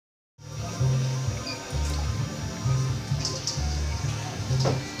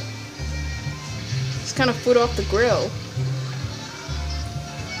kind of food off the grill.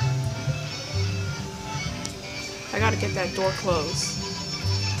 I gotta get that door closed.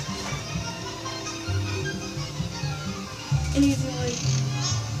 And he's like,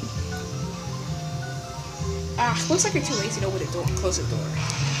 looks like you're too lazy to open the door. Close the door.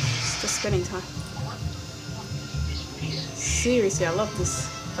 Just spending time. Seriously, I love this.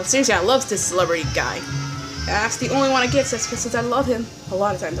 Seriously, I love this celebrity guy. That's the only one I get since I love him. A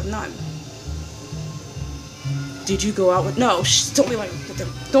lot of times I'm not. Did you go out with? No, don't be like with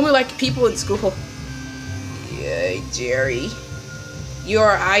them. Don't be like people in school. Yay, Jerry.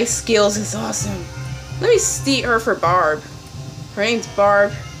 Your eye skills is awesome. Let me see her for Barb. Her name's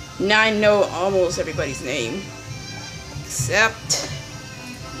Barb. Now I know almost everybody's name. Except...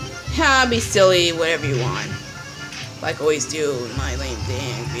 be silly, whatever you want. Like I always do in my lame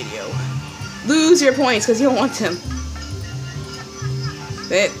dang video. Lose your points because you don't want them.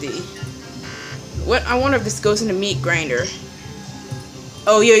 50. What? I wonder if this goes in the meat grinder.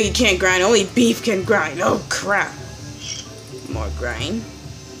 Oh yeah, you can't grind. Only beef can grind. Oh crap. More grind.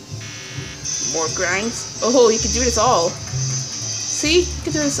 More grinds. Oh, you can do this all. See? You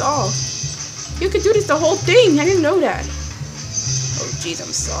can do this all. You can do this the whole thing. I didn't know that. Oh jeez,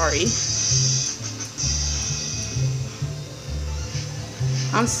 I'm sorry.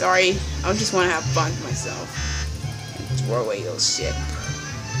 I'm sorry. I just want to have fun with myself. And throw away those shit.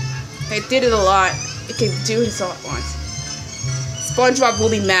 I did it a lot. I can do this all at once. SpongeBob will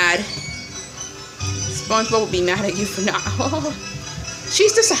be mad. SpongeBob will be mad at you for not.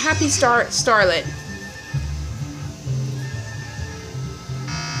 She's just a happy starlet.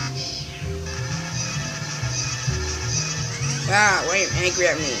 Ah, why are you angry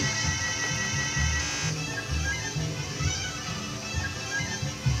at me?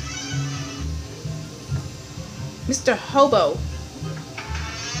 Mr. Hobo.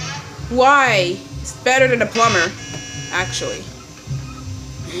 Why? It's better than a plumber, actually.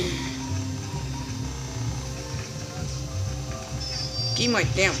 Give me my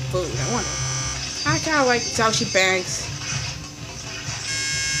damn food. I kinda like how she bangs.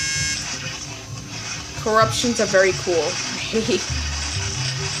 Corruptions are very cool.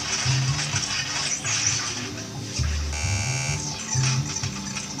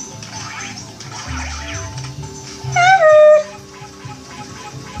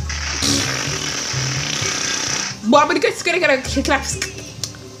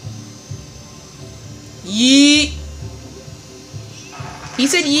 Yeet. He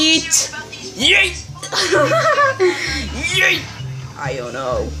said yeet. Yeet. Yeet. I don't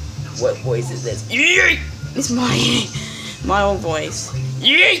know. What voice is this? Yeet. It's my own voice.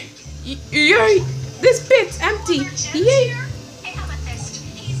 Yeet. Yeet. This bit's empty. Yeet.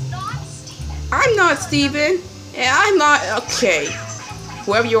 I'm not Steven. Yeah, I'm not. Okay.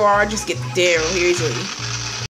 Whoever you are, just get there easily.